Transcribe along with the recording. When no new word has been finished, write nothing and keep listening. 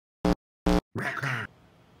Rapkind.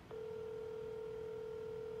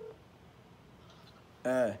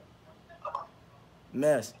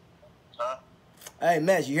 Mess. Huh? Hey,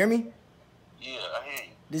 Mess, you hear me? Yeah, I hear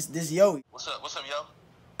you. This Yoey. What's up, yo?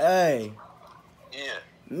 Hey. Yeah.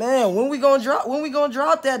 Man, when we gonna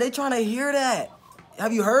drop that? They trying to hear that.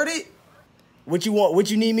 Have you heard it? What you want?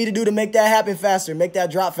 What you need me to do to make that happen faster? Make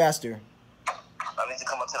that drop faster? I need to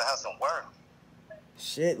come up to the house and work.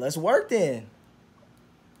 Shit, let's work then.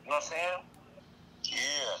 You know what I'm saying?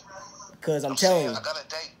 Yeah. Cause I'm telling you. I got a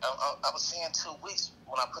date. I was saying 2 weeks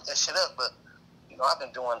when I put that shit up, but you know I've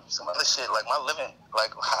been doing some other shit, like my living,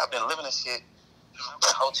 like how I've been living and shit.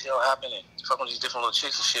 Hotel hopping and fucking with these different little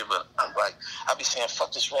chicks and shit, but I'm like, I be saying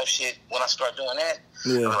fuck this rap shit. When I start doing that,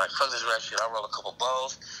 yeah. I be like, fuck this rap shit. I roll a couple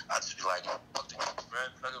balls. I just be like, fuck the fuck it. You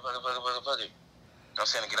know what I'm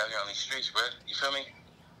saying? To get out here on these streets, bro. You feel me?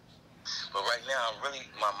 But right now,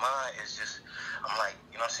 my mind is just, I'm like,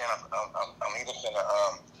 you know what I'm saying? I'm either finna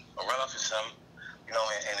run off or something, you know,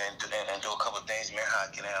 and do a couple of things, man, how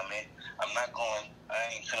I get out, man. I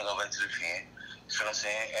ain't finna go back to the pen. You know what I'm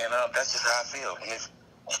saying? And that's just how I feel. And if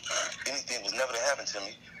anything was never to happen to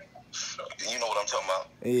me, you know what I'm talking about.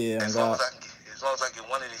 Yeah, as long as I get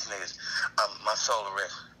one of these niggas, my soul will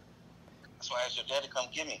rest. That's why I asked your dad to come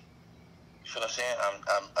get me. You know what I'm saying?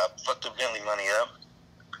 I fucked the Bentley money up.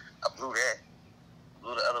 I blew that.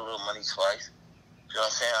 Blew the other little money twice. You know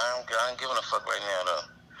what I'm saying? I ain't giving a fuck right now, though.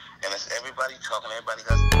 And it's everybody talking. Everybody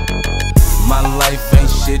got. My life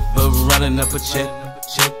ain't shit but running up a check.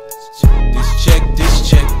 This check.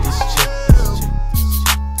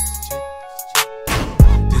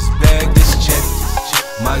 This bag, this check.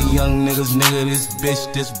 My young niggas, this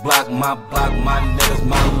bitch, this block, my niggas,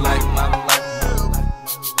 my life. My life.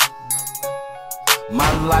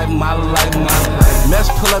 Mess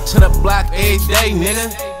pull up to the block every day, nigga.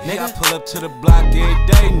 I pull up to the block every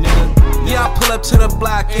day, nigga. Yeah, I pull up to the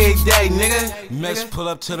block every day, nigga. Mess pull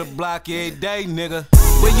up to the block every day, nigga.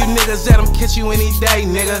 Where you niggas at? I'm catch you any day,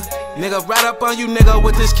 nigga. Nigga, right up on you, nigga,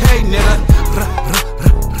 with this K, nigga.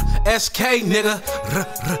 SK, nigga.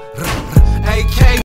 AK.